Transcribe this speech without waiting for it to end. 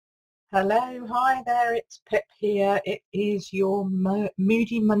Hello, hi there, it's Pip here. It is your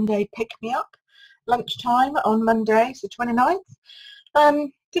Moody Monday pick-me-up, lunchtime on Monday, so 29th.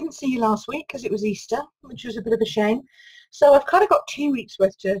 Didn't see you last week because it was Easter, which was a bit of a shame. So I've kind of got 2 weeks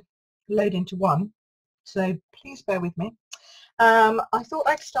worth to load into one, so please bear with me. I thought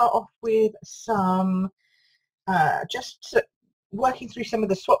I'd start off with some just working through some of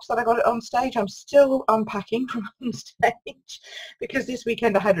the swaps that I got on stage. I'm still unpacking from on stage because this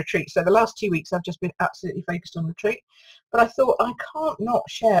weekend I had retreat. So the last 2 weeks I've just been absolutely focused on retreat. But I thought I can't not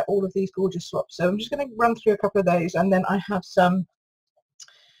share all of these gorgeous swaps. So I'm just going to run through a couple of those, and then I have some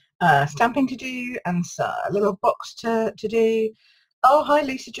stamping to do and a little box to do. Oh, hi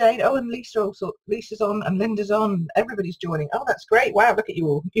Lisa Jane. Oh, and Lisa also. Lisa's on and Linda's on. Everybody's joining. Oh, that's great. Wow, look at you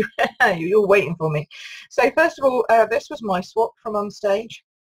all. You're waiting for me. So first of all, this was my swap from on stage.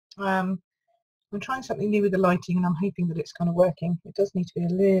 I'm trying something new with the lighting, and I'm hoping that it's kind of working. It does need to be a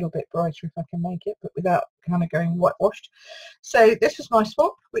little bit brighter if I can make it, but without kind of going whitewashed. So this was my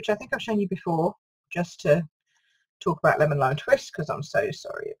swap, which I think I've shown you before, just to talk about lemon lime twist, because I'm so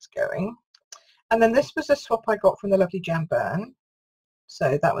sorry it's going. And then this was a swap I got from the lovely Jan Byrne.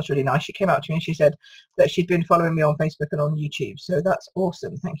 So that was really nice. She came up to me and she said that she'd been following me on Facebook and on YouTube. So that's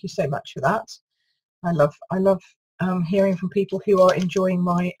awesome. Thank you so much for that. I love hearing from people who are enjoying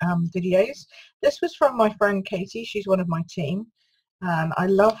my videos. This was from my friend Katie. She's one of my team. I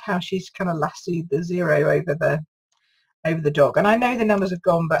love how she's kind of lassoed the zero over the dog. And I know the numbers have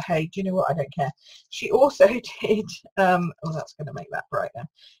gone, but hey, do you know what? I don't care. She also did, oh, that's going to make that brighter.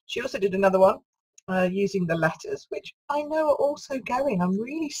 She also did another one using the letters, which I know are also going. I'm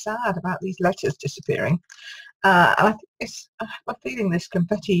really sad about these letters disappearing. And I think I have a feeling this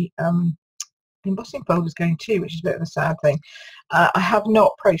confetti embossing folder is going too, which is a bit of a sad thing. I have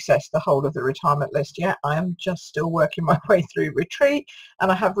not processed the whole of the retirement list yet. I am just still working my way through retreat, and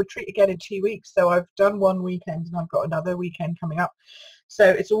I have retreat again in 2 weeks. So I've done one weekend and I've got another weekend coming up. So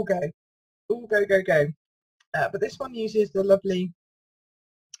it's all go. But this one uses the lovely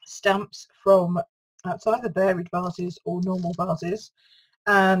stamps from it's either varied vases or normal vases,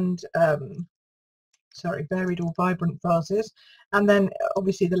 and varied or vibrant vases, and then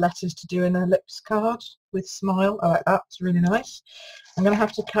obviously the letters to do an ellipse card with smile. I like that. It's really nice. I'm going to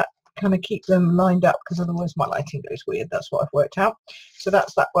have to kind of keep them lined up because otherwise my lighting goes weird. That's what I've worked out. So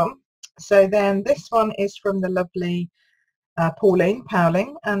that's that one. So then this one is from the lovely Pauline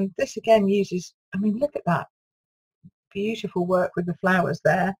Powling, and this again uses, I mean, look at that beautiful work with the flowers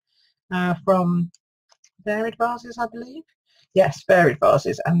there, from varied vases, I believe. Yes, varied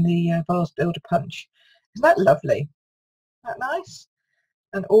vases, and the vase builder punch. Isn't that lovely? Isn't that nice?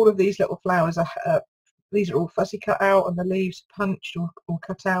 And all of these little flowers are these are all fussy cut out, and the leaves punched or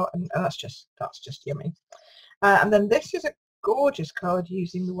cut out, and that's just yummy. And then this is a gorgeous card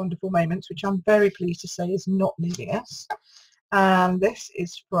using the wonderful moments, which I'm very pleased to say is not leaving us. And this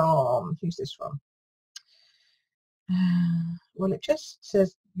is from, who's this from? Well, it just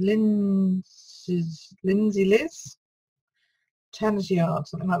says Lindsay Liz Thames Yard,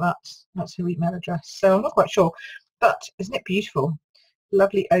 something like that. That's her email address. So I'm not quite sure, but isn't it beautiful?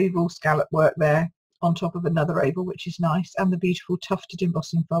 Lovely oval scallop work there on top of another oval, which is nice, and the beautiful tufted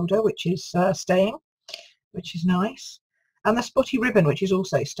embossing folder, which is staying, which is nice, and the spotty ribbon, which is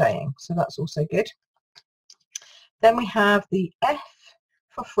also staying, so that's also good. Then we have the F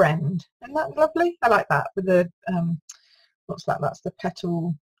for friend. Isn't that lovely? I like that with the what's that? That's the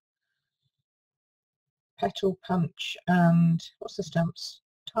petal punch, and what's the stamps?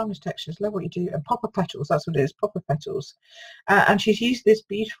 Timeless textures, love what you do, and popper petals. That's what it is, popper petals. And she's used this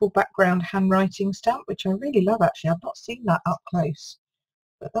beautiful background handwriting stamp, which I really love. Actually, I've not seen that up close,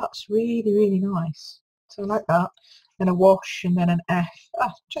 but that's really nice. So I like that. Then a wash, and then an F.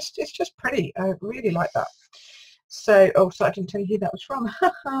 It's just pretty. I really like that. So, oh, so I didn't tell you who that was from.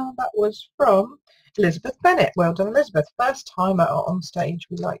 That was from Elizabeth Bennett. Well done, Elizabeth. First timer on stage.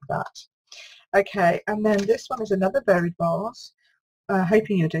 We like that. Okay, and then this one is another varied vase.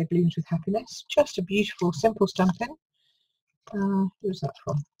 Hoping your day blooms with happiness. Just a beautiful, simple stamping. Who's that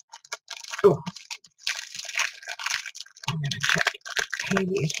from? Oh, I'm going to check who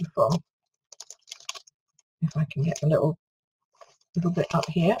these are from. If I can get a little bit up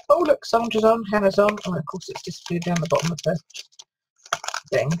here. Oh, look, Sandra's on, Hannah's on. Oh, of course, it's disappeared down the bottom of the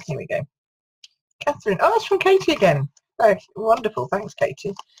thing. Here we go. Catherine. Oh, that's from Katie again. Oh, wonderful. Thanks,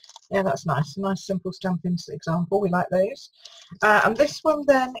 Katie. Yeah, that's nice. A nice simple stamping example. We like those. And this one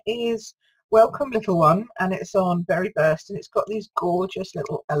then is Welcome Little One, and it's on Berry Burst, and it's got these gorgeous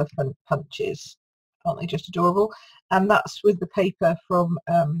little elephant punches. Aren't they just adorable? And that's with the paper from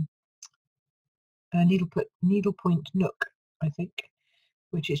Needlepoint Nook, I think.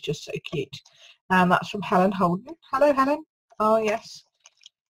 which is just so cute. And that's from Helen Holden. Hello, Helen. Oh, yes.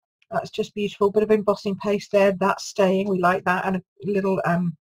 That's just beautiful. Bit of embossing paste there. That's staying. We like that. And a little,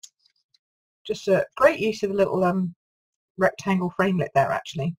 just a great use of the little rectangle framelit there,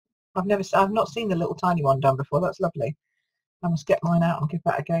 actually. I've not seen the little tiny one done before. That's lovely. I must get mine out and give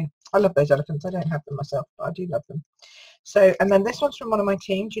that a go. I love those elephants. I don't have them myself, but I do love them. So, and then this one's from one of my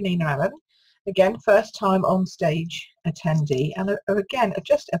team, Janina Allen. Again, first time on stage attendee, and again,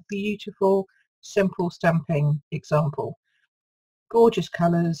 just a beautiful, simple stamping example. Gorgeous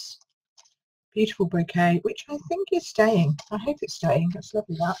colours, beautiful bouquet, which I think is staying. I hope it's staying. That's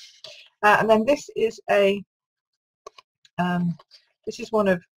lovely, that. And then this is a, this is one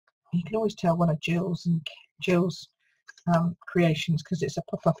of, you can always tell one of Jill's creations because it's a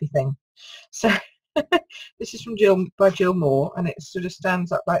pop-uppy thing. So this is from Jill, by Jill Moore, and it sort of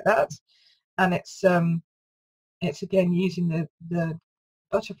stands up like that. And it's again using the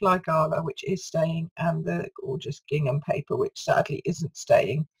butterfly gala, which is staying, and the gorgeous gingham paper, which sadly isn't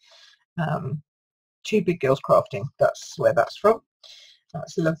staying. Two Big Girls Crafting, that's where that's from.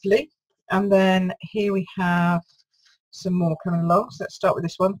 That's lovely. And then here we have some more coming along. So let's start with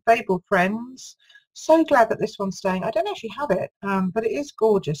this one, Fabled Friends. So glad that this one's staying. I don't actually have it, but it is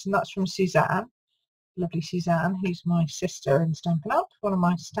gorgeous, and that's from Suzanne. Lovely Suzanne, who's my sister in Stampin' Up, one of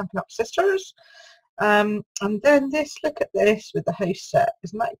my Stampin' Up sisters. And then this, look at this with the host set.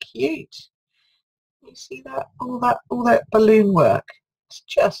 Isn't that cute? You see that? All that balloon work. It's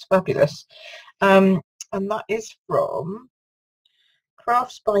just fabulous. And that is from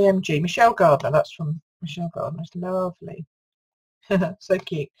Crafts by MG. Michelle Gardner. That's from Michelle Gardner. It's lovely. So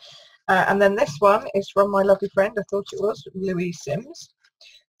cute. And then this one is from my lovely friend, I thought it was, Louise Sims.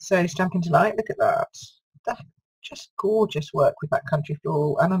 So Stampin' Delight, look at that. That just gorgeous work with that country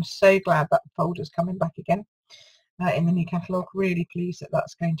floral, and I'm so glad that folder's coming back again in the new catalogue. Really pleased that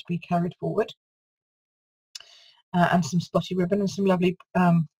that's going to be carried forward. And some spotty ribbon and some lovely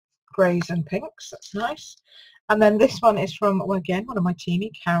greys and pinks. That's nice. And then this one is from, well, again, one of my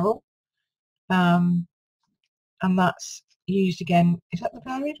teamie, Carol. And that's used again, is that the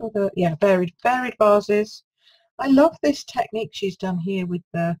varied or the, yeah, varied vases. I love this technique she's done here with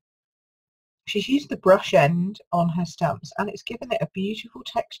the, she's used the brush end on her stamps, and it's given it a beautiful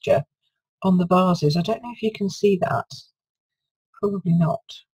texture on the vases. I don't know if you can see that, probably not,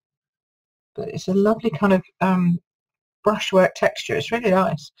 but it's a lovely kind of brushwork texture. It's really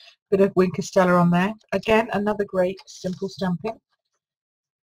nice. Bit of Wink Stella on there. Again, another great simple stamping.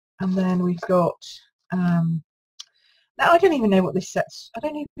 And then we've got, now I don't even know what this set's, I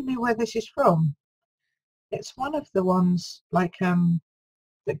don't even know where this is from. It's one of the ones like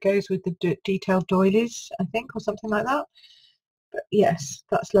that goes with the detailed doilies, I think, or something like that. But yes,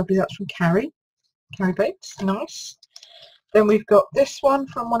 that's lovely. That's from Carrie Bates. Nice. Then we've got this one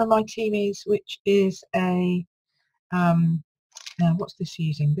from one of my teamies, which is a now what's this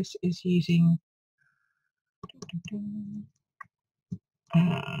using? This is using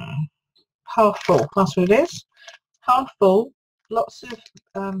half full. That's what it is. Half full. Lots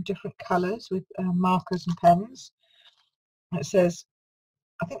of different colours with markers and pens. It says,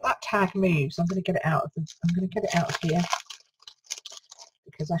 I think that tag moves. I'm going to get it out of the, I'm going to get it out of here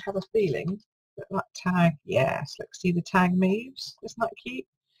because I have a feeling that that tag, yes, look, see the tag moves. Isn't that cute?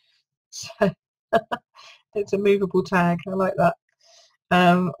 So it's a movable tag. I like that.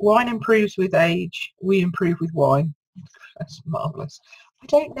 Wine improves with age. We improve with wine. That's marvellous. I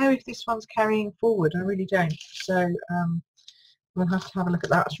don't know if this one's carrying forward. I really don't. So we'll have to have a look at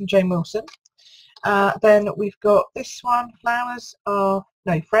that. It's from Jane Wilson. Then we've got this one, Friends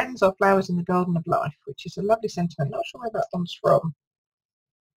are Flowers in the Garden of Life, which is a lovely sentiment. Not sure where that one's from.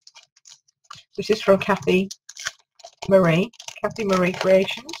 This is from Kathy Marie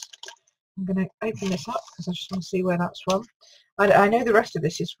Creations. I'm going to open this up because I just want to see where that's from. I know the rest of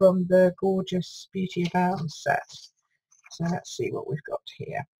this is from the gorgeous Beauty Abound set. So let's see what we've got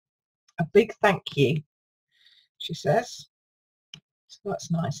here. A big thank you, she says. So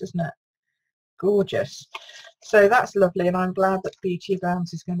that's nice, isn't it? Gorgeous. So that's lovely, and I'm glad that Beauty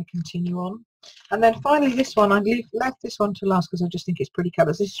Abounds is going to continue on. And then finally this one, I left this one to last because I just think it's pretty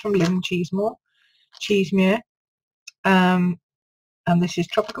colours. This is from Lynn Cheesemere, and this is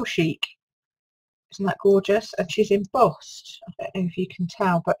Tropical Chic. Isn't that gorgeous? And she's embossed. I don't know if you can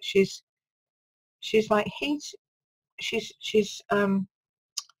tell, but she's like she's run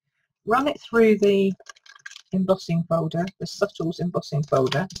it through the embossing folder, the Subtles embossing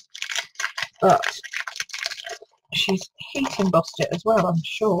folder, but she's heat embossed it as well, I'm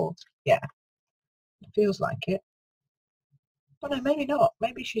sure. Yeah, it feels like it. Oh no, maybe not.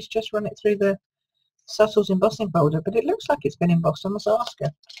 Maybe she's just run it through the Subtle's embossing folder, but it looks like it's been embossed. I must ask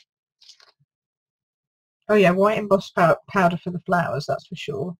her. Oh yeah, white embossed powder for the flowers, that's for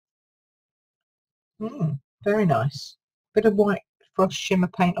sure. Very nice. Bit of white frost shimmer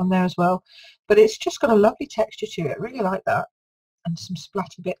paint on there as well, but it's just got a lovely texture to it. Really like that. And some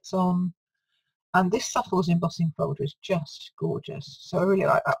splatty bits on. And this Subtle's embossing folder is just gorgeous. So I really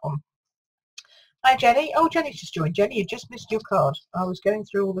like that one. Hi Jenny. Oh, Jenny's just joined. Jenny, you just missed your card. I was going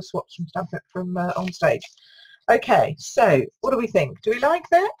through all the swaps from Stampin' Up from on stage. Okay, so what do we think? Do we like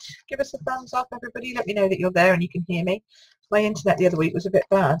that? Give us a thumbs up, everybody. Let me know that you're there and you can hear me. My internet the other week was a bit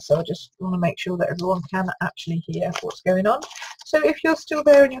bad, so I just want to make sure that everyone can actually hear what's going on. So if you're still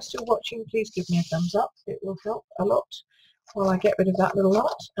there and you're still watching, please give me a thumbs up. It will help a lot while I get rid of that little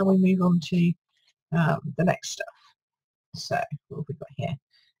lot and we move on to the next stuff. So what have we got here?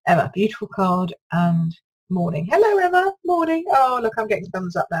 Emma, beautiful card and morning. Hello Emma, morning. Oh look, I'm getting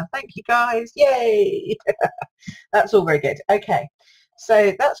thumbs up now. Thank you guys. Yay. That's all very good. Okay,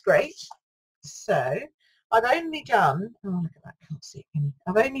 so that's great. So I've only done, oh look at that, can't see any.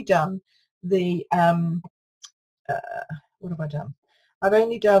 I've only done the what have I done? I've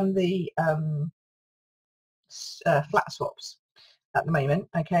only done the flat swaps at the moment.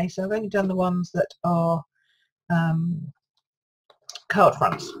 Okay, so I've only done the ones that are card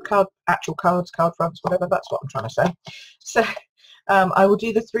fronts, actual cards, card fronts, whatever, that's what I'm trying to say. So I will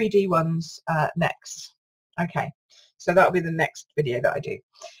do the 3D ones next. Okay, so that'll be the next video that I do.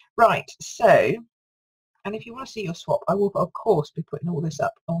 Right, so, and if you want to see your swap, I will of course be putting all this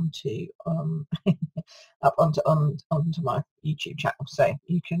up onto onto my YouTube channel, so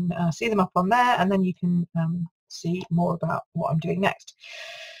you can see them up on there, and then you can see more about what I'm doing next.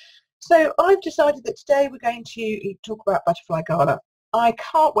 So I've decided that today we're going to talk about Butterfly Gala. I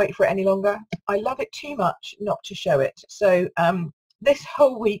can't wait for it any longer. I love it too much not to show it. So this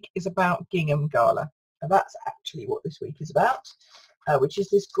whole week is about Gingham Gala. And that's actually what this week is about, which is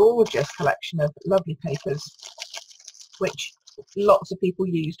this gorgeous collection of lovely papers, which lots of people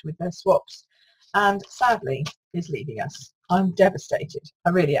used with their swaps, and sadly is leaving us. I'm devastated. I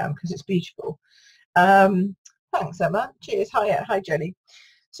really am, because it's beautiful. Thanks, Emma. Cheers. Hi, Jenny.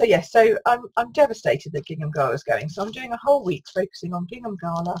 So yes, so I'm devastated that Gingham Gala is going. So I'm doing a whole week focusing on Gingham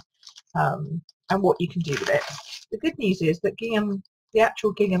Gala and what you can do with it. The good news is that the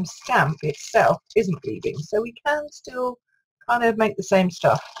actual Gingham stamp itself isn't leaving, so we can still kind of make the same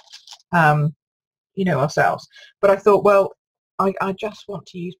stuff, you know, ourselves. But I thought, well, I just want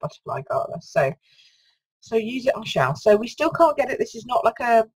to use Butterfly Gala, so use it I shall. So we still can't get it. This is not like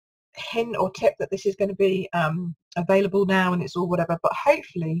a hint or tip that this is going to be available now and it's all whatever, but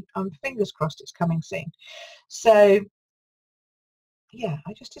hopefully fingers crossed it's coming soon. So yeah,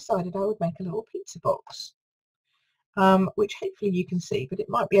 I just decided I would make a little pizza box, which hopefully you can see, but it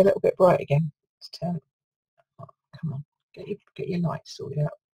might be a little bit bright again. Let's turn it. Oh, come on, get your lights sorted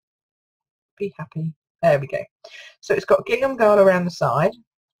out, be happy. There we go. So it's got Gingham Gala around the side,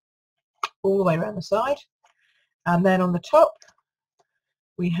 all the way around the side, and then on the top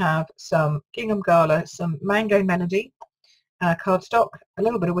we have some Gingham Gala, some Mango Melody cardstock, a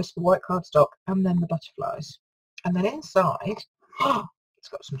little bit of Whisper White cardstock, and then the butterflies. And then inside, oh, it's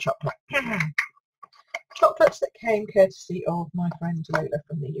got some chocolate. Chocolates that came courtesy of my friend Lola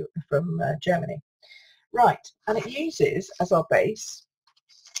from Germany. Right, and it uses as our base,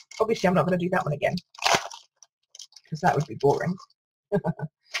 obviously I'm not going to do that one again, because that would be boring.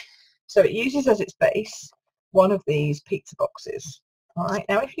 So it uses as its base one of these pizza boxes. All right,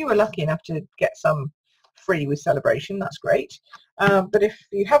 now if you were lucky enough to get some free with Celebration, that's great. But if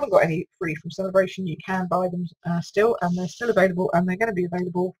you haven't got any free from Celebration, you can buy them still, and they're still available, and they're going to be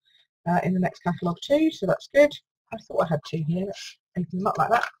available in the next catalogue too, so that's good. I thought I had two here. Let's open them up like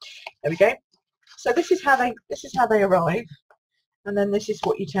that. There we go. So this is how they arrive, and then this is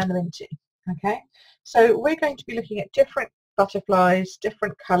what you turn them into. Okay, so we're going to be looking at different butterflies,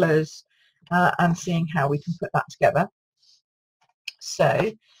 different colours, and seeing how we can put that together.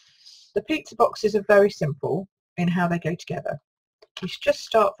 So the pizza boxes are very simple in how they go together. You just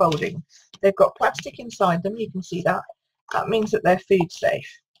start folding. They've got plastic inside them, you can see that. That means that they're food safe.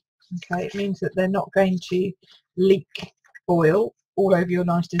 Okay, it means that they're not going to leak oil all over your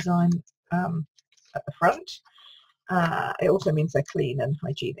nice design at the front. It also means they're clean and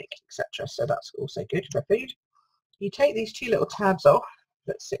hygienic, etc. So that's also good for food. You take these two little tabs off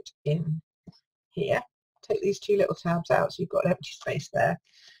that sit in here. Take these two little tabs out so you've got an empty space there.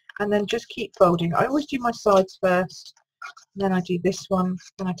 And then just keep folding. I always do my sides first, then I do this one,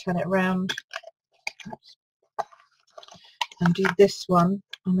 then I turn it around. Oops. And do this one,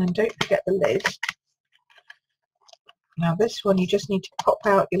 and then don't forget the lid. Now this one you just need to pop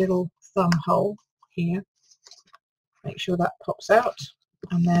out your little thumb hole here. Make sure that pops out,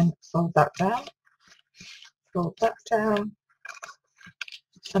 and then fold that down, fold that down,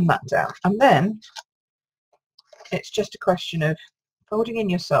 and that down. And then it's just a question of folding in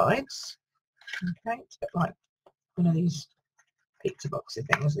your sides. Okay, it's a bit like one of these pizza boxy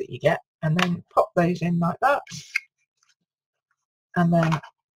things that you get, and then pop those in like that, and then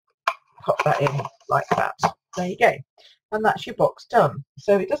pop that in like that. There you go, and that's your box done.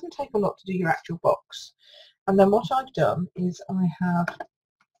 So it doesn't take a lot to do your actual box. And then what I've done is I have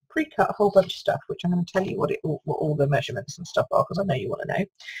pre-cut a whole bunch of stuff, which I'm going to tell you what all the measurements and stuff are, because I know you want to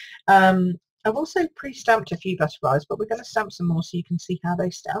know. I've also pre-stamped a few butterflies, but we're going to stamp some more so you can see how they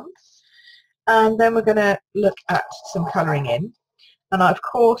stamp. And then we're going to look at some colouring in. And of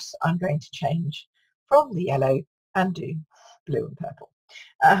course, I'm going to change from the yellow and do blue and purple,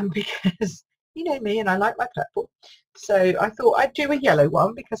 because you know me and I like my purple. So I thought I'd do a yellow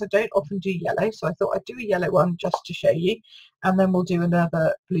one because I don't often do yellow. So I thought I'd do a yellow one just to show you, and then we'll do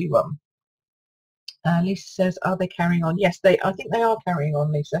another blue one. Lisa says, are they carrying on? Yes, I think they are carrying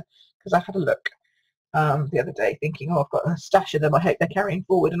on, Lisa, because I had a look the other day thinking, oh, I've got a stash of them. I hope they're carrying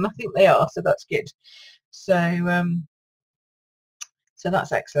forward, and I think they are, so that's good. So so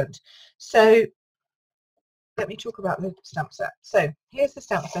that's excellent. So let me talk about the stamp set. So here's the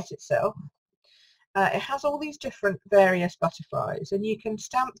stamp set itself. It has all these different various butterflies, and you can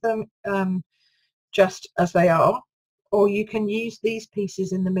stamp them just as they are, or you can use these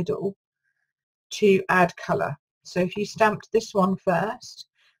pieces in the middle to add colour. So if you stamped this one first,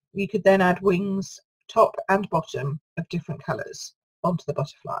 you could then add wings, top and bottom, of different colours onto the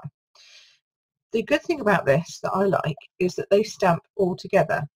butterfly. The good thing about this that I like is that they stamp all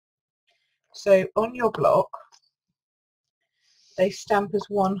together. So on your block, they stamp as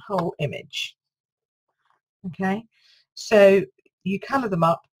one whole image. Okay, so you colour them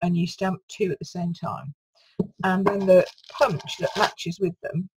up and you stamp two at the same time, and then the punch that matches with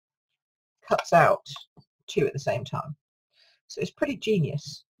them cuts out two at the same time. So it's pretty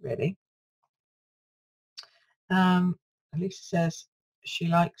genius, really. Lisa says she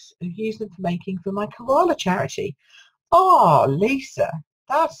likes to use them for making for my koala charity. Oh, Lisa,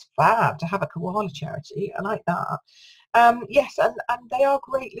 that's fab to have a koala charity. I like that. Yes, and they are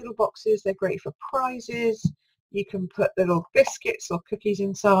great little boxes. They're great for prizes. You can put little biscuits or cookies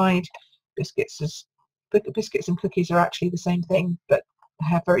inside. Biscuits and cookies are actually the same thing, but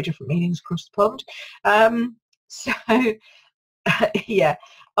have very different meanings across the pond. So yeah,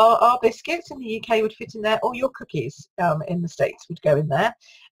 our biscuits in the UK would fit in there, or your cookies in the States would go in there.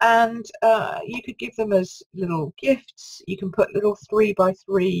 And you could give them as little gifts. You can put little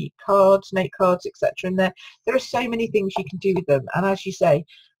 3x3 cards, note cards, etc. in there. There are so many things you can do with them. And as you say,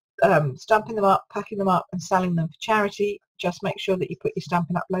 stamping them up, packing them up and selling them for charity, just make sure that you put your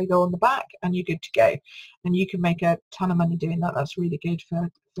Stampin' Up logo on the back and you're good to go. And you can make a ton of money doing that. That's really good for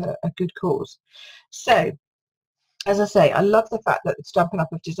a good cause. So as I say, I love the fact that Stampin' Up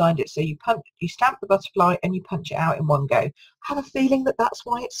have designed it so you stamp the butterfly and you punch it out in one go. I have a feeling that that's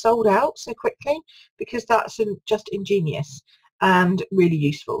why it's sold out so quickly, because that's just ingenious and really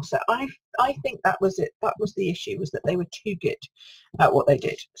useful. So I think that was it. That was the issue, was that they were too good at what they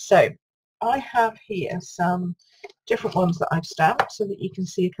did. So I have here some different ones that I've stamped so that you can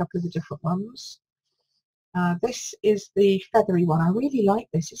see a couple of the different ones. This is the feathery one. I really like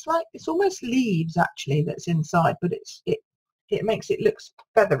this. It's almost leaves actually that's inside, but it makes it look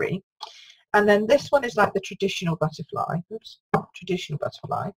feathery. And then this one is like the traditional butterfly. Oops, traditional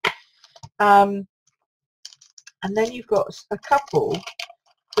butterfly. And then you've got a couple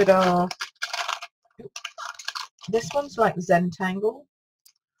that are. This one's like Zentangle.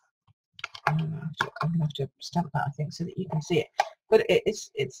 I'm gonna have to stamp that, I think, so that you can see it. But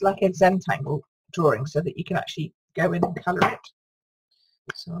it's like a Zentangle drawing, so that you can actually go in and colour it.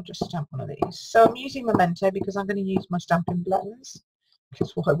 So I'll just stamp one of these. So I'm using Memento because I'm going to use my Stampin' Blends,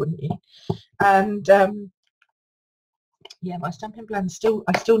 because why wouldn't you? And yeah, my Stampin' Blends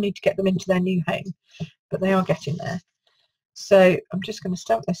I still need to get them into their new home, but they are getting there. So I'm just going to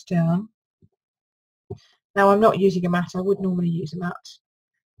stamp this down. Now I'm not using a mat. I would normally use a mat.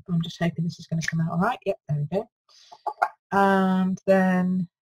 I'm just hoping this is going to come out all right. Yep, there we go. And then,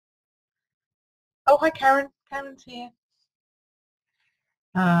 oh, hi Karen. Karen's here.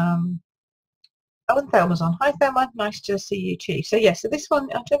 Oh, and Thelma's on. Hi Thelma, nice to see you too. So yeah, so this one,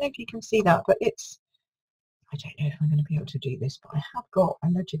 I don't know if you can see that, but I don't know if I'm going to be able to do this, but I have got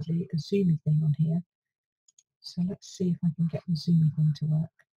allegedly a zoomy thing on here. So let's see if I can get the zoomy thing to work.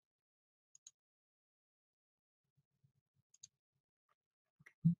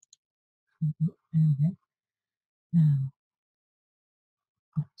 There we go. Now,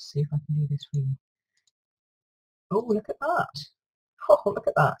 let's see if I can do this for you. Oh, look at that. Oh, look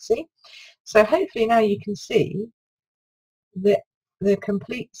at that. See? So hopefully now you can see the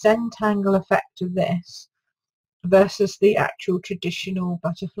complete Zentangle effect of this versus the actual traditional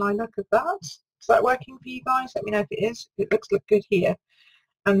butterfly look of that. Is that working for you guys? Let me know if it is. It looks good here.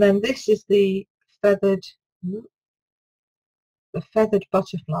 And then this is the feathered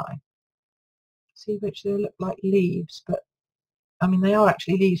butterfly. See, which they look like leaves, but I mean they are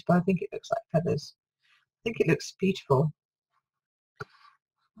actually leaves, but I think it looks like feathers. I think it looks beautiful.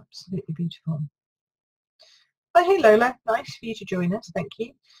 Absolutely beautiful. Oh, hey Lola, nice for you to join us. Thank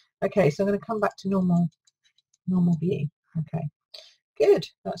you. Okay, so I'm going to come back to normal view. Okay, good.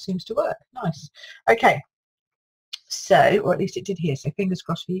 That seems to work. Nice. Okay. So, or at least it did here. So fingers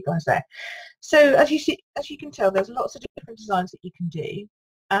crossed for you guys there. So as you can tell, there's lots of different designs that you can do,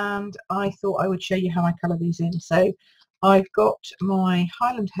 and I thought I would show you how I colour these in. So I've got my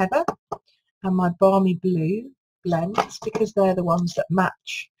Highland Heather and my Balmy Blue blends because they're the ones that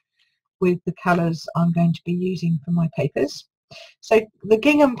match with the colours I'm going to be using for my papers. So the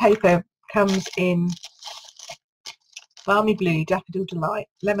gingham paper comes in Balmy Blue, Daffodil Delight,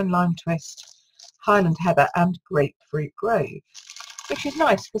 Lemon Lime Twist, Highland Heather and Grapefruit Grove, which is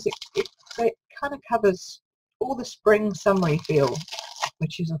nice because it kind of covers all the spring summery feel,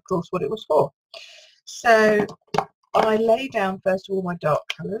 which is of course what it was for. So I lay down first of all my dark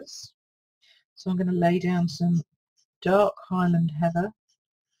colours. So I'm going to lay down some dark Highland Heather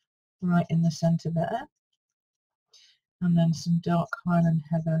right in the centre there, and then some dark Highland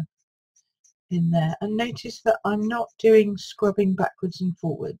Heather in there. And notice that I'm not doing scrubbing backwards and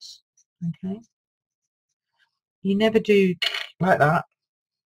forwards. Okay, you never do like that.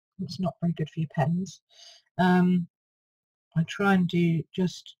 It's not very good for your pens. I try and do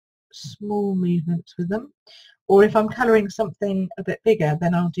just small movements with them, or if I'm colouring something a bit bigger,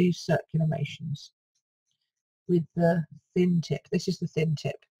 then I'll do circular motions with the thin tip. This is the thin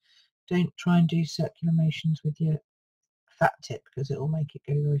tip. Don't try and do circular motions with your fat tip because it will make it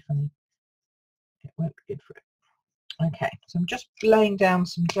go very funny. It won't be good for it. Okay, so I'm just laying down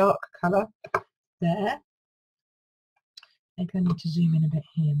some dark colour there. Maybe I need to zoom in a bit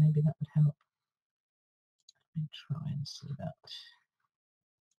here, maybe that would help. Let me try and see that.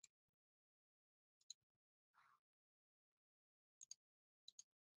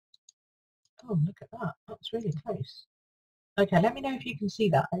 Oh, look at that. That's really close. Okay, let me know if you can see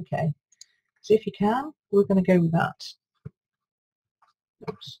that. Okay, so if you can, we're going to go with that.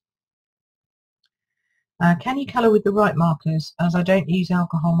 Oops. Can you colour with the right markers, as I don't use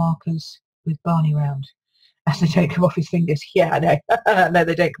alcohol markers with Barney round, as they don't come off his fingers? Yeah, I know. No,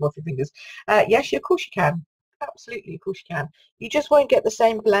 they don't come off your fingers. Yes, of course you can. Absolutely, of course you can. You just won't get the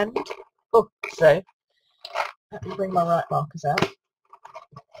same blend. Oh, so let me bring my right markers out.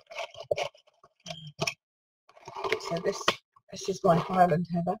 So this is my Highland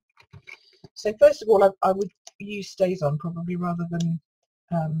Heather. So first of all, I would use Stays On probably rather than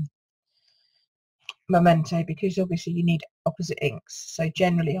Memento, because obviously you need opposite inks. So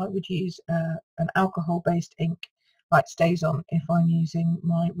generally I would use an alcohol based ink like Stays On if I'm using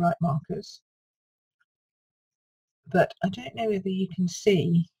my right markers. But I don't know whether you can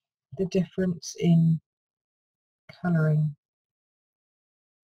see the difference in colouring.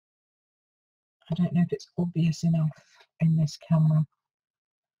 I don't know if it's obvious enough in this camera.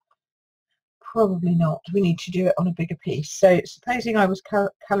 Probably not. We need to do it on a bigger piece. So supposing I was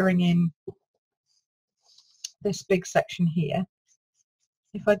colouring in this big section here,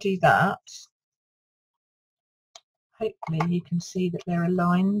 if I do that, hopefully you can see that there are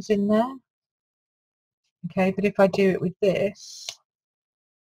lines in there. Okay, but if I do it with this,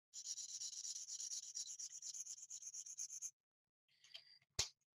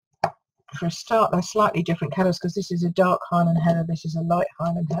 for a start, they're slightly different colours because this is a dark Highland Heather, this is a light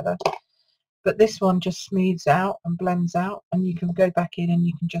Highland Heather. But this one just smooths out and blends out, and you can go back in and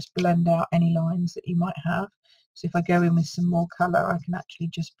you can just blend out any lines that you might have. So if I go in with some more colour, I can actually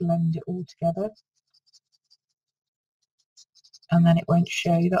just blend it all together. And then it won't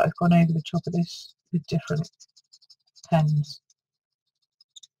show that I've gone over the top of this with different pens.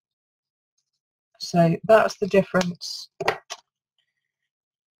 So that's the difference.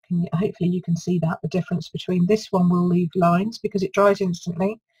 Hopefully you can see that, the difference between this one will leave lines because it dries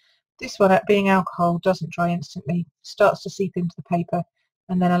instantly. This one, at being alcohol, doesn't dry instantly, starts to seep into the paper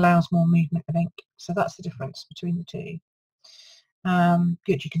and then allows more movement of ink. So that's the difference between the two.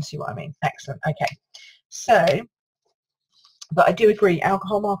 Good, you can see what I mean. Excellent. Okay, so, but I do agree,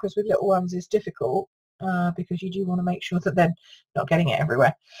 alcohol markers with little ones is difficult because you do want to make sure that they're not getting it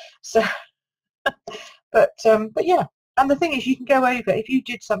everywhere. So, but yeah, And the thing is, you can go over, if you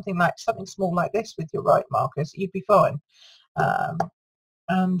did something small like this with your right markers, you'd be fine.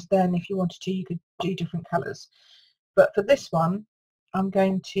 And then if you wanted to, you could do different colours. But for this one, I'm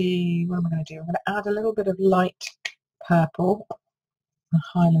going to, what am I going to do? I'm going to add a little bit of light purple, a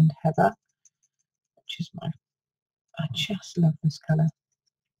Highland Heather, which is I just love this colour.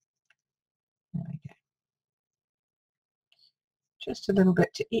 There we go. Just a little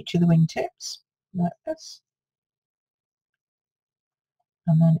bit to each of the wingtips, like this.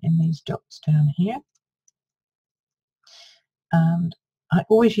 And then in these dots down here. And I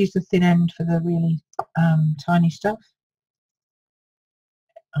always use the thin end for the really tiny stuff.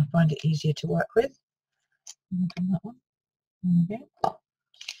 I find it easier to work with. That one. There we go.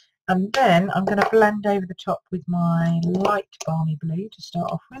 And then I'm going to blend over the top with my light balmy blue to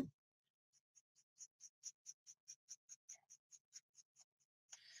start off with.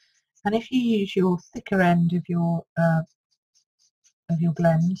 And if you use your thicker end of your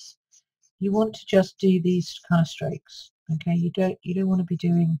blends, you want to just do these kind of strokes. Okay, you don't want to be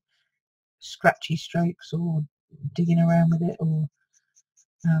doing scratchy strokes or digging around with it, or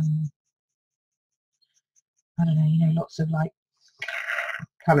I don't know, lots of like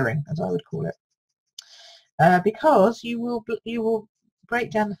colouring, as I would call it, because you will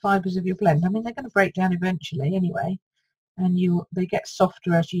break down the fibres of your blend. I mean, they're going to break down eventually anyway, and they get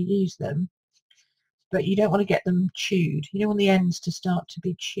softer as you use them, but you don't want to get them chewed. You don't want the ends to start to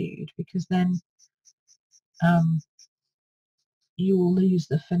be chewed, because then you will lose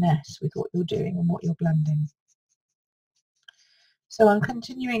the finesse with what you're doing and what you're blending. So I'm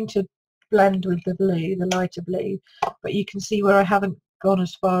continuing to blend with the blue, the lighter blue, but you can see where I haven't gone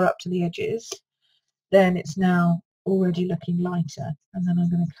as far up to the edges, then it's now already looking lighter. And then I'm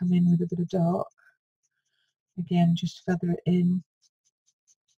going to come in with a bit of dark. Again, just feather it in.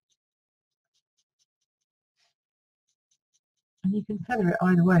 And you can feather it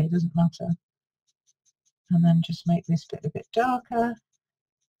either way, it doesn't matter. And then just make this bit a bit darker.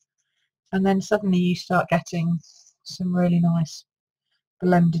 And then suddenly you start getting some really nice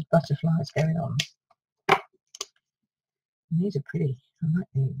blended butterflies going on. And these are pretty, I like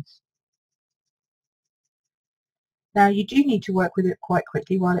these. Now you do need to work with it quite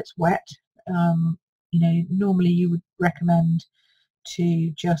quickly while it's wet. Normally you would recommend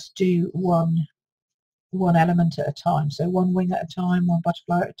to just do one element at a time, so one wing at a time, one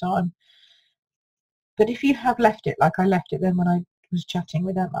butterfly at a time. But if you have left it like I left it then when I was chatting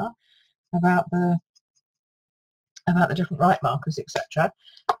with Emma about the different right markers, etc.,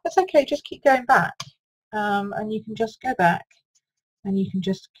 that's okay, just keep going back, and you can just go back and you can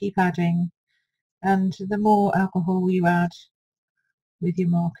just keep adding, and the more alcohol you add with your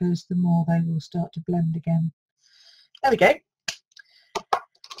markers, the more they will start to blend again. There we go.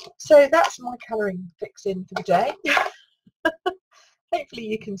 So that's my colouring fix in for the day. Hopefully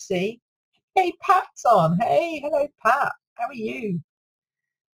you can see. Hey, Pat's on. Hey, hello Pat, how are you?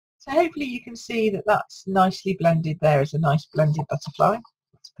 So hopefully you can see that that's nicely blended. There is a nice blended butterfly.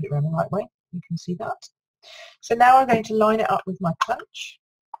 Let's put it around the right way. You can see that. So now I'm going to line it up with my punch.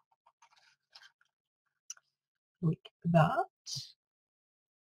 Like that.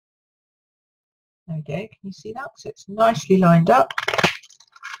 There we go. Can you see that? So it's nicely lined up.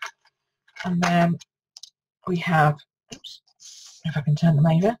 And then we have, oops, if I can turn them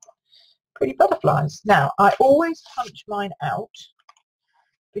over, pretty butterflies. Now I always punch mine out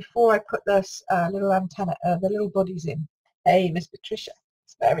before I put this little antenna, the little bodies in. Hey, Miss Patricia,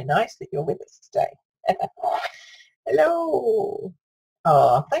 it's very nice that you're with us today. Hello.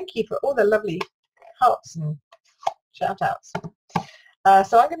 Oh, thank you for all the lovely hearts and shout outs.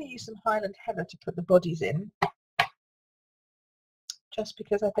 So I'm going to use some Highland Heather to put the bodies in, just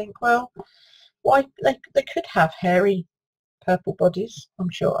because I think, well, why they could have hairy purple bodies. I'm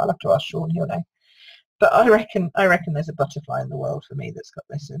sure I'll have to ask Sean, he'll know. But I reckon there's a butterfly in the world for me that's got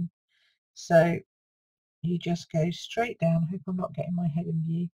this in. So you just go straight down. I hope I'm not getting my head in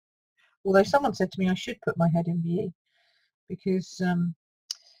view. Although someone said to me I should put my head in view, because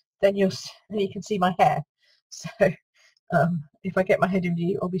then you can see my hair. So if I get my head in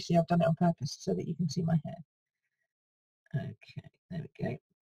view, obviously I've done it on purpose so that you can see my hair. Okay, there we go.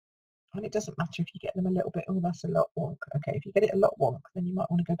 And it doesn't matter if you get them a little bit, oh, that's a lot wonk. Okay, if you get it a lot wonk, then you might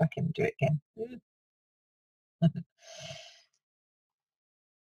want to go back in and do it again. That's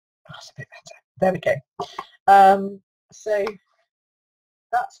a bit better. There we go. So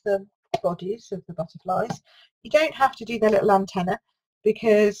that's the bodies of the butterflies. You don't have to do their little antenna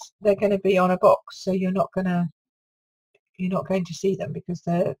because they're going to be on a box, so you're not going to see them because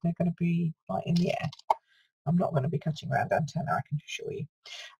they're going to be like in the air. I'm not going to be cutting around antenna, I can assure you.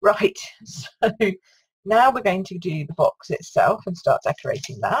 Right, so now we're going to do the box itself and start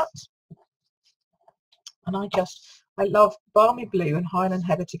decorating that. And I love Balmy Blue and Highland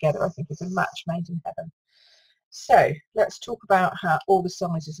Heather together. I think it's a match made in heaven. So let's talk about all the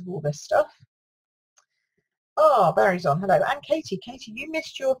sizes of all this stuff. Oh, Barry's on. Hello. And Katie. Katie, you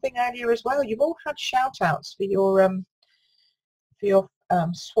missed your thing earlier as well. You've all had shout outs for your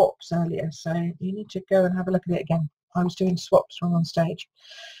swaps earlier, so you need to go and have a look at it again. I was doing swaps from on stage.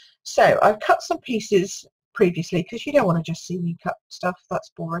 So I've cut some pieces previously because you don't want to just see me cut stuff,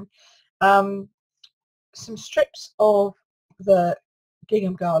 that's boring. Some strips of the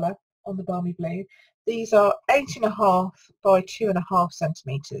Gingham Gala on the Balmy Blue. These are 8.5 by 2.5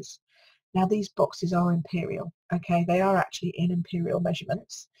 centimetres. Now these boxes are imperial, okay, they are actually in imperial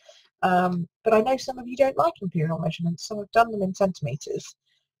measurements, but I know some of you don't like imperial measurements, so I've done them in centimetres.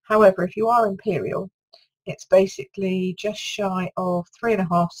 However, if you are imperial, it's basically just shy of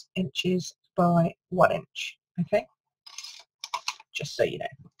 3.5 inches by 1 inch, okay, just so you know.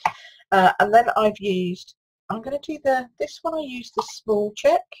 And then I'm going to do this one, I used the small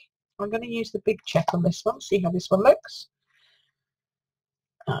check. I'm going to use the big check on this one, see how this one looks.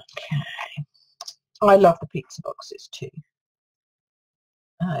 Okay, I love the pizza boxes too.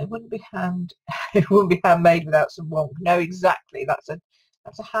 It wouldn't be handmade without some wonk. No, exactly. That's a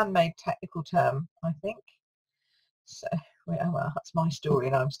handmade technical term, I think. So well, that's my story,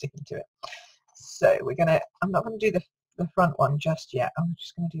 and I'm sticking to it. So I'm not going to do the front one just yet. I'm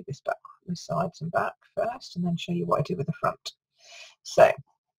just going to do this sides and back first, and then show you what I do with the front. So a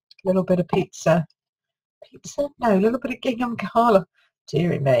little bit of a little bit of Gingham Gala.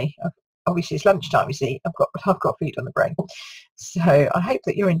 Dearie me. Obviously it's lunchtime, you see. I've got food on the brain. So I hope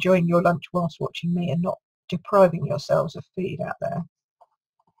that you're enjoying your lunch whilst watching me and not depriving yourselves of food out there.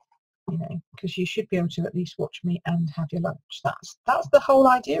 You know, because you should be able to at least watch me and have your lunch. That's the whole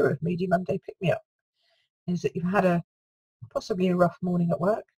idea of Moody Monday Pick Me Up, is that you've had possibly a rough morning at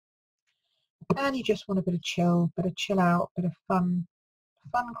work and you just want a bit of chill out, bit of fun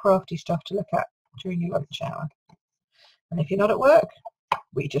crafty stuff to look at during your lunch hour. And if you're not at work,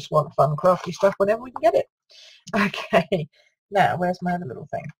 we just want fun crafty stuff whenever we can get it. Okay, now where's my other little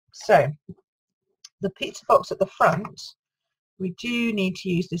thing? So the pizza box at the front, we do need to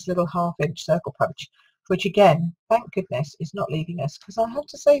use this little 1/2 inch circle punch, which again, thank goodness, is not leaving us, because I have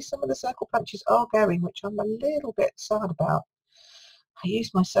to say some of the circle punches are going, which I'm a little bit sad about. I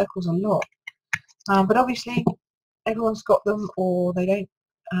use my circles a lot, but obviously everyone's got them, or they don't.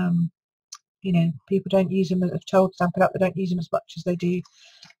 You know, people don't use them. I've told Stampin Up they don't use them as much as they do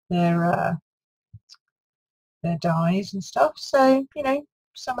their dies and stuff. So you know,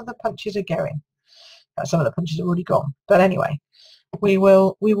 some of the punches are going. Some of the punches are already gone. But anyway, we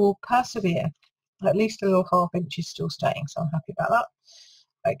will persevere. At least a little 1/2 inch is still staying, so I'm happy about that.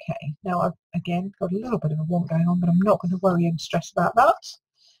 Okay, now I've again got a little bit of a want going on, but I'm not going to worry and stress about that.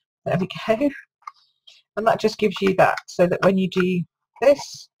 There we go. And that just gives you that, so that when you do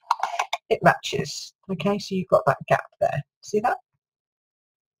this, it matches. Okay, so you've got that gap there. See that?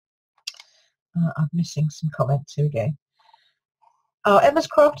 I'm missing some comments. Here we go. Oh, Emma's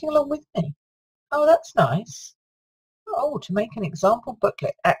crafting along with me. Oh, that's nice. Oh, to make an example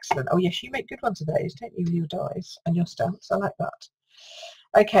booklet. Excellent. Oh, yes, you make good ones of those, don't you, with your dies and your stamps? I like that.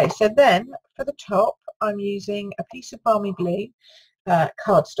 Okay, so then for the top, I'm using a piece of Balmy Blue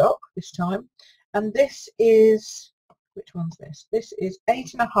cardstock this time. And this is, which one's this? This is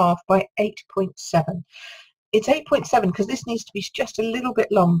 8.5 by 8.7. It's 8.7 because this needs to be just a little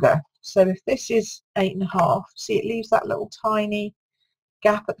bit longer. So if this is 8.5, see, it leaves that little tiny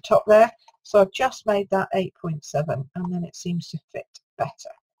gap at the top there. So I've just made that 8.7, and then it seems to fit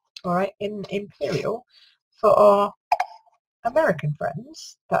better. All right, in Imperial, for our American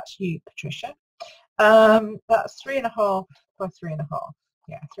friends, that's you, Patricia. That's 3.5 by 3.5.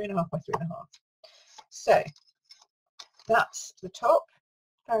 Yeah, 3.5 by 3.5. So that's the top.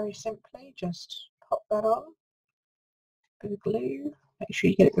 Very simply, just pop that on. Bit of glue. Make sure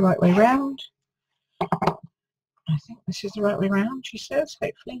you get it the right way round. I think this is the right way round, she says.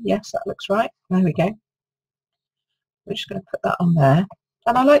 Hopefully, yes, that looks right. There we go. We're just going to put that on there.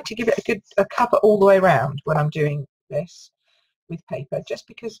 And I like to give it a cover all the way around when I'm doing this with paper, just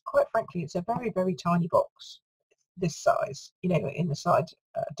because, quite frankly, it's a very, very tiny box, this size, you know, in the side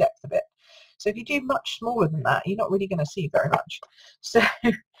depth of it. So if you do much smaller than that, you're not really going to see very much. So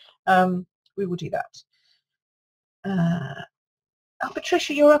we will do that. Oh,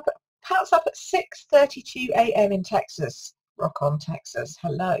 Patricia, you're up. Pat's up at 6:32 a.m. in Texas. Rock on, Texas.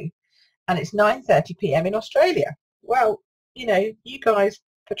 Hello. And it's 9:30 p.m. in Australia. Well, you know, you guys,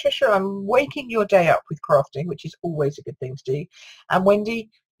 Patricia, I'm waking your day up with crafting, which is always a good thing to do. And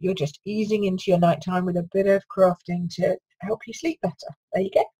Wendy, you're just easing into your nighttime with a bit of crafting to help you sleep better. There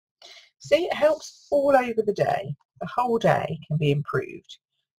you go. See, it helps all over the day. The whole day can be improved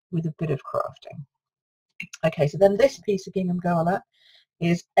with a bit of crafting. Okay, so then this piece of Gingham Gala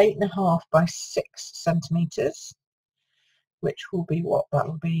is 8.5 by 6 centimeters, which will be what? That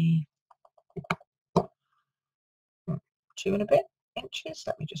will be 2 and a bit inches.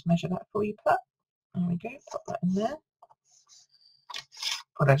 Let me just measure that for you, Pat. There we go. Put that in there.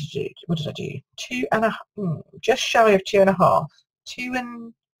 What did I do? What did I do? 2.5. Just shy of 2.5. 2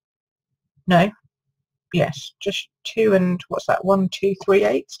 and no. Yes, just 2 and what's that? 1, 2,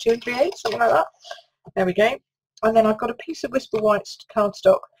 3/8. 2 and 3/8, something like that. There we go. And then I've got a piece of Whisper White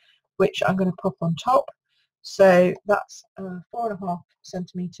cardstock, which I'm going to pop on top. So that's 4.5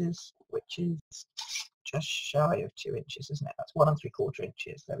 centimeters, which is just shy of 2 inches, isn't it? That's 1 3/4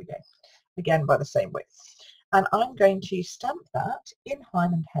 inches. There we go. Again, by the same width. And I'm going to stamp that in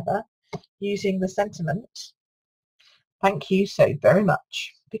Highland Heather using the sentiment, "Thank you so very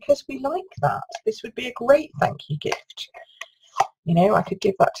much," because we like that. This would be a great thank you gift. You know, I could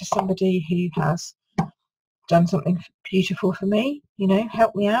give that to somebody who has done something beautiful for me, you know,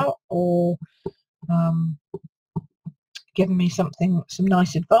 helped me out, or given me some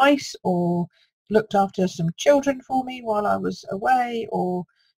nice advice, or looked after some children for me while I was away, or,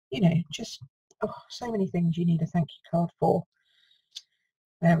 you know, just so many things you need a thank you card for.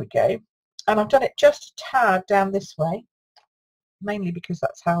 There we go. And I've done it just a tad down this way, mainly because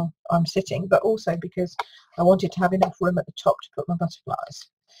that's how I'm sitting, but also because I wanted to have enough room at the top to put my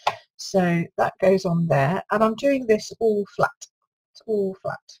butterflies. So that goes on there, and I'm doing this all flat. It's all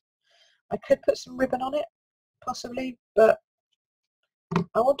flat. I could put some ribbon on it, possibly, but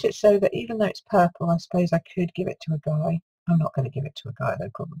I want it so that even though it's purple, I suppose I could give it to a guy. I'm not going to give it to a guy though,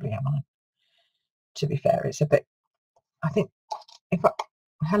 probably, am I? To be fair, it's a bit, I think, if I,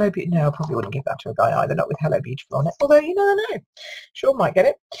 Hello Beautiful, no, I probably wouldn't give that to a guy either, not with Hello Beautiful on it, although you never know. Sure might get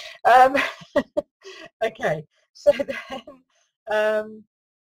it. Okay, so then,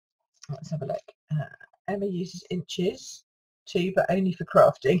 let's have a look. Emma uses inches too, but only for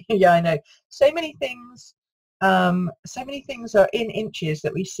crafting. Yeah, I know. So many things are in inches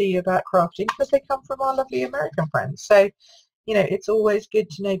that we see about crafting because they come from our lovely American friends. So, you know, it's always good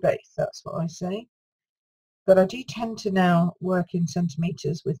to know both. That's what I say. But I do tend to now work in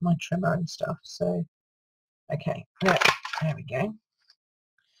centimeters with my trimmer and stuff. So, okay, there we go.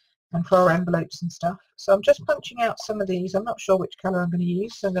 And for our envelopes and stuff. So I'm just punching out some of these. I'm not sure which colour I'm going to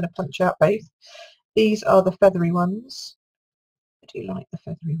use, so I'm going to punch out both. These are the feathery ones. I do like the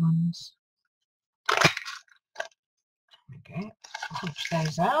feathery ones. Okay, punch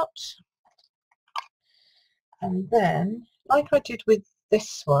those out. And then, like I did with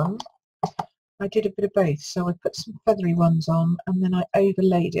this one, I did a bit of both. So I put some feathery ones on, and then I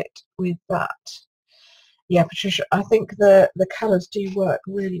overlaid it with that. Yeah, Patricia, I think the colours do work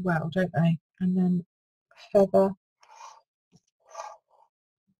really well, don't they? And then feather,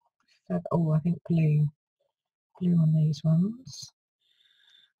 oh, I think blue on these ones.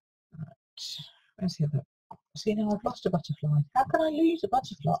 Right, where's the other? See, now I've lost a butterfly. How can I lose a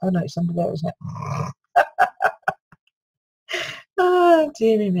butterfly? Oh no, it's under there, isn't it? Oh,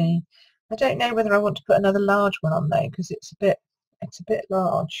 dearie me. I don't know whether I want to put another large one on though, because it's a bit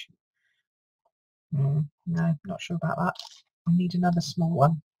large. No, not sure about that. I need another small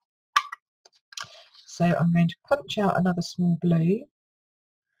one. So I'm going to punch out another small blue.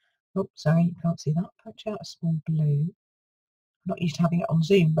 Oh, sorry, you can't see that. Punch out a small blue. I'm not used to having it on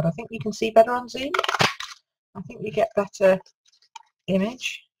Zoom, but I think you can see better on Zoom. I think you get better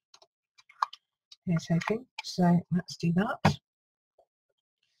image. Here's hoping. So let's do that.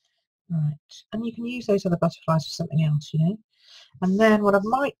 Right, and you can use those other butterflies for something else, you know. And then what I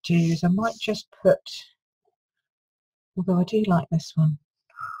might do is I might just put, although I do like this one,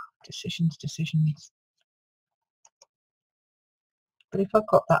 decisions. But if I've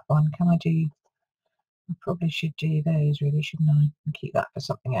got that one, can I do, I probably should do those really, shouldn't I? And keep that for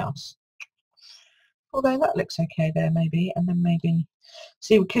something else. Although that looks okay there maybe, and then maybe,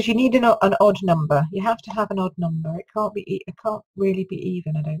 see, because you need an odd number. You have to have an odd number. It can't really be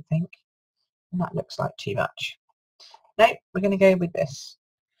even, I don't think. And that looks like too much. No, we're going to go with this.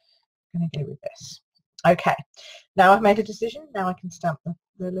 Okay, now I've made a decision. Now I can stamp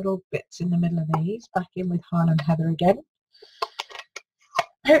the little bits in the middle of these back in with Highland Heather again.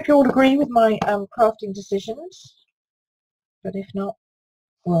 I hope you all agree with my crafting decisions. But if not,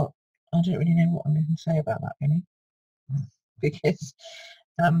 well, I don't really know what I'm going to say about that really. Because,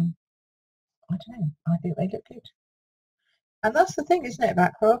 I don't know, I think they look good. And that's the thing, isn't it,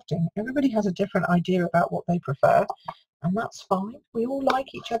 about crafting? Everybody has a different idea about what they prefer. and that's fine. We all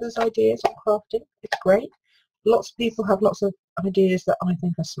like each other's ideas on crafting. It's great. Lots of people have lots of ideas that I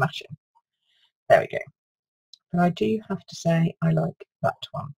think are smashing. There we go. But I do have to say I like that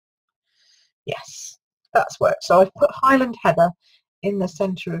one. Yes, that's worked. So I've put Highland Heather in the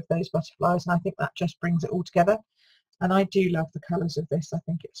centre of those butterflies, and I think that just brings it all together. And I do love the colours of this. I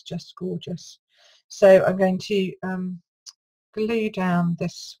think it's just gorgeous. So I'm going to glue down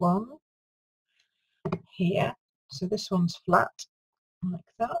this one here. So this one's flat like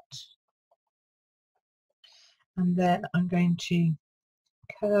that. And then I'm going to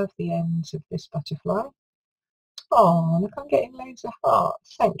curve the ends of this butterfly. Oh, look, I'm getting loads of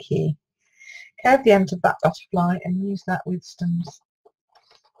hearts. Thank you. Curve the ends of that butterfly and use that with some,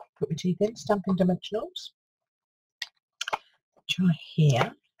 put your teeth in, Stampin' Dimensionals. Try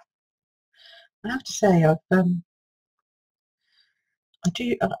here. I have to say, I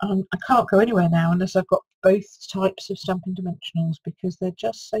can't go anywhere now unless I've got both types of Stampin' Dimensionals because they're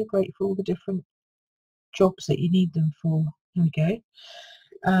just so great for all the different jobs that you need them for. There we go.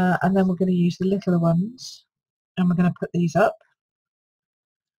 And then we're going to use the littler ones, and we're going to put these up.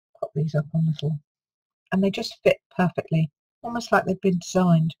 Pop these up on little, and they just fit perfectly, almost like they've been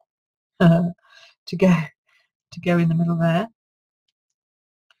designed to go in the middle there.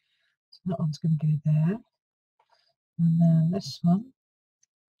 So that one's going to go there, and then this one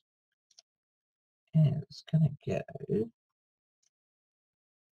is going to go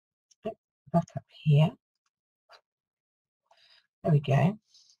back up here. There we go.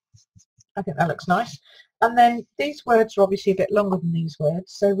 I think that looks nice. And then these words are obviously a bit longer than these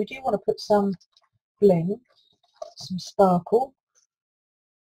words, so we do want to put some bling, some sparkle,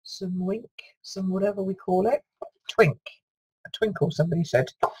 some wink, some whatever we call it, twink, a twinkle, somebody said.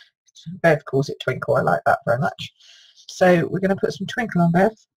 Bev calls it twinkle. I like that very much. So we're going to put some twinkle on,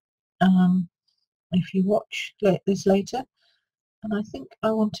 Bev. If you watch this later, and I think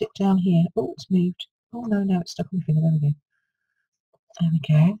I want it down here. Oh, it's moved. Oh no, it's stuck on my finger. There we go. There we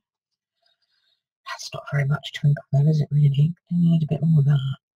go. That's not very much twinkle though, is it really? I need a bit more of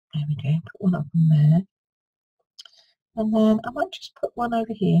that. There we go. Put one up on there. And then I might just put one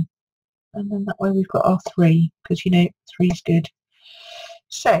over here. And then that way we've got our 3, because you know 3's good.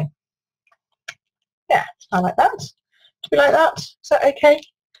 So yeah, I like that. Do we like that? Is that okay?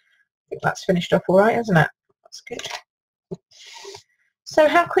 I think that's finished off all right, isn't it? That's good. So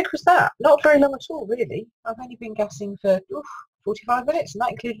how quick was that? Not very long at all, really. I've only been gassing for 45 minutes, and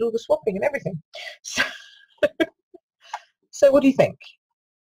that included all the swapping and everything. So, so what do you think?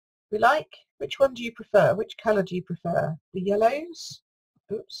 We like? Which one do you prefer? Which colour do you prefer? The yellows?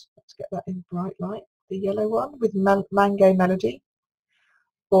 Oops, let's get that in bright light. The yellow one with Mango Melody,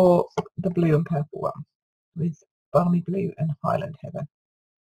 or the blue and purple one with Balmy Blue and Highland Heather?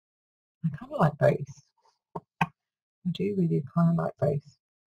 I kind of like both. I do really kind of like both.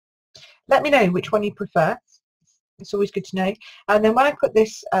 Let me know which one you prefer. It's always good to know. And then when I put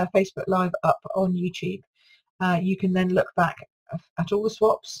this Facebook Live up on YouTube, you can then look back at all the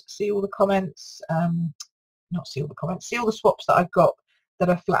swaps, see all the comments, not see all the comments, see all the swaps that I've got that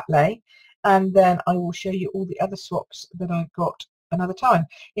are flat lay, and then I will show you all the other swaps that I've got another time.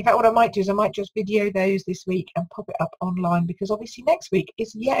 In fact, what I might do is I might just video those this week and pop it up online, because obviously next week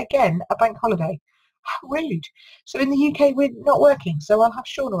is yet again a bank holiday. How rude. So in the UK we're not working, so I'll have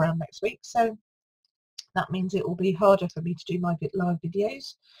Sean around next week, so that means it will be harder for me to do my live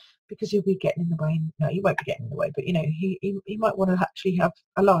videos, because he'll be getting in the way. No, he won't be getting in the way, but you know, he might want to actually have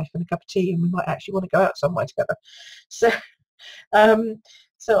a life and a cup of tea, and we might actually want to go out somewhere together. So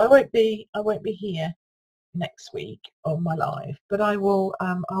so I won't be here next week on my live, but I will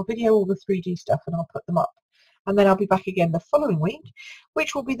I'll video all the 3D stuff and I'll put them up, and then I'll be back again the following week,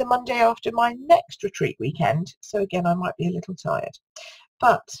 which will be the Monday after my next retreat weekend. So again, I might be a little tired,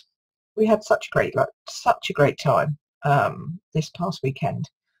 but we had such a great time this past weekend,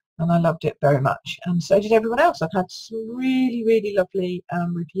 and I loved it very much, and so did everyone else. I've had some really lovely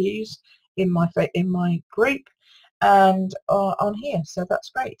reviews in my group and on here, so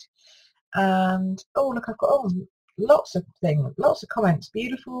that's great. And oh look, I've got lots of comments.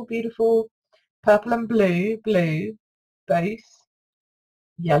 Beautiful purple and blue, both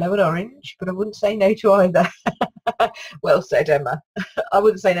yellow and orange, but I wouldn't say no to either. Well said, Emma. I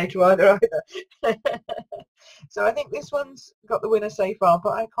wouldn't say no to either. So I think this one's got the winner so far,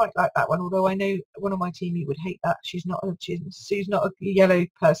 but I quite like that one, although I know one of my team would hate that. Sue's not a yellow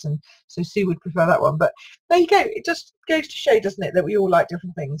person, so Sue would prefer that one. But there you go. It just goes to show, doesn't it, that we all like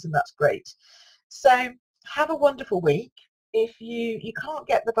different things, and that's great. So have a wonderful week. If you can't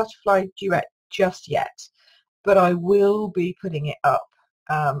get the butterfly duet just yet, but I will be putting it up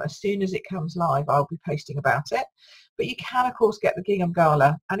As soon as it comes live, I'll be posting about it. But you can, of course, get the Gingham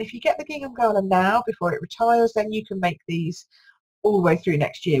Gala. And if you get the Gingham Gala now, before it retires, then you can make these all the way through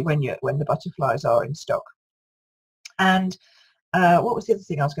next year when the butterflies are in stock. And what was the other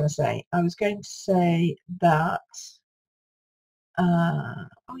thing I was going to say? I was going to say that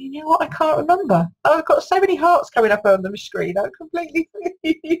oh, you know what? I can't remember. Oh, I've got so many hearts coming up on the screen. I'm completely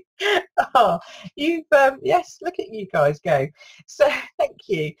oh, you've yes, look at you guys go. So thank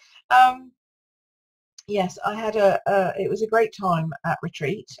you. Yes, I had it was a great time at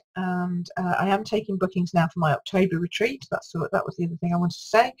retreat, and I am taking bookings now for my October retreat. That was the other thing I wanted to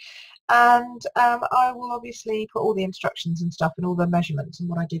say. And I will obviously put all the instructions and stuff and all the measurements and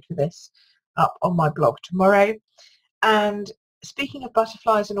what I did for this up on my blog tomorrow. And speaking of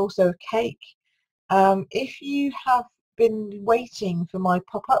butterflies and also of cake, if you have been waiting for my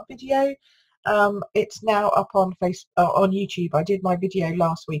pop-up video, it's now up on on YouTube. I did my video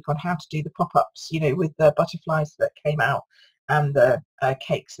last week on how to do the pop-ups, you know, with the butterflies that came out and the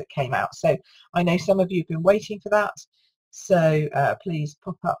cakes that came out. So I know some of you have been waiting for that. So please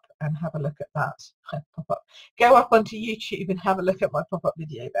pop up and have a look at that. Pop up. Go up onto YouTube and have a look at my pop-up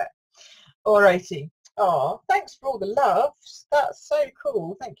video there. Alrighty. Oh, thanks for all the loves. That's so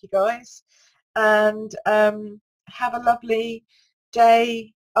cool. Thank you, guys. And have a lovely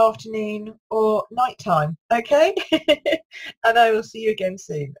day, afternoon, or nighttime. Okay? And I will see you again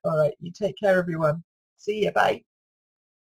soon. All right. You take care, everyone. See you. Bye.